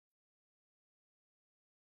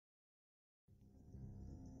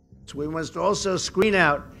We must also screen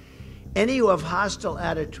out any who have hostile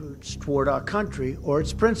attitudes toward our country or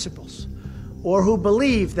its principles, or who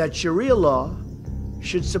believe that Sharia law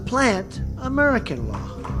should supplant American law.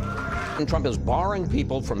 Trump is barring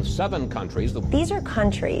people from 7 countries. These are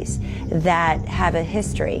countries that have a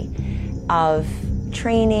history of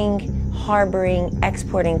training, harboring,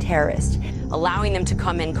 exporting terrorists. Allowing them to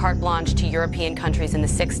come in carte blanche to European countries in the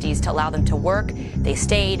 60s to allow them to work. They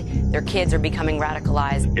stayed. Their kids are becoming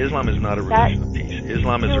radicalized. Islam is not a religion of peace.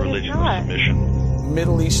 Islam is a religion of submission.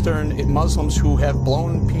 Middle Eastern Muslims who have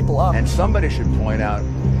blown people up. And somebody should point out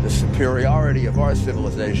the superiority of our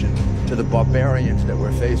civilization to the barbarians that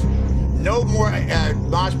we're facing. No more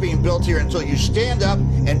mosques being built here until you stand up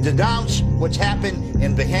and denounce what's happened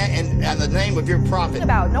in the name of your prophet.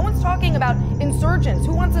 No one's talking about insurgents.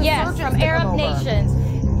 Who wants insurgents? Yes, from Arab nations.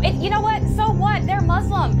 You know what? So what? They're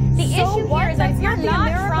Muslim. The issue here is that you're not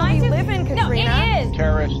trying to live in, Katrina. No, it is.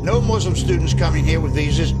 Terrorists. No Muslim students coming here with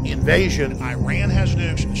visas. Invasion. Iran has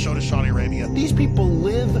nukes, and so does Saudi Arabia. These people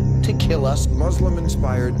live to kill us.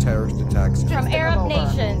 Muslim-inspired terrorist attacks. From Arab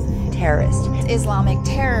nations. Terrorist. Islamic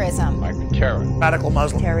terrorism. Like terror. Radical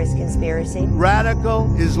Muslim. Terrorist conspiracy.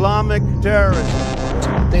 Radical Islamic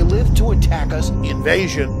terrorism. They live to attack us.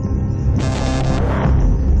 Invasion.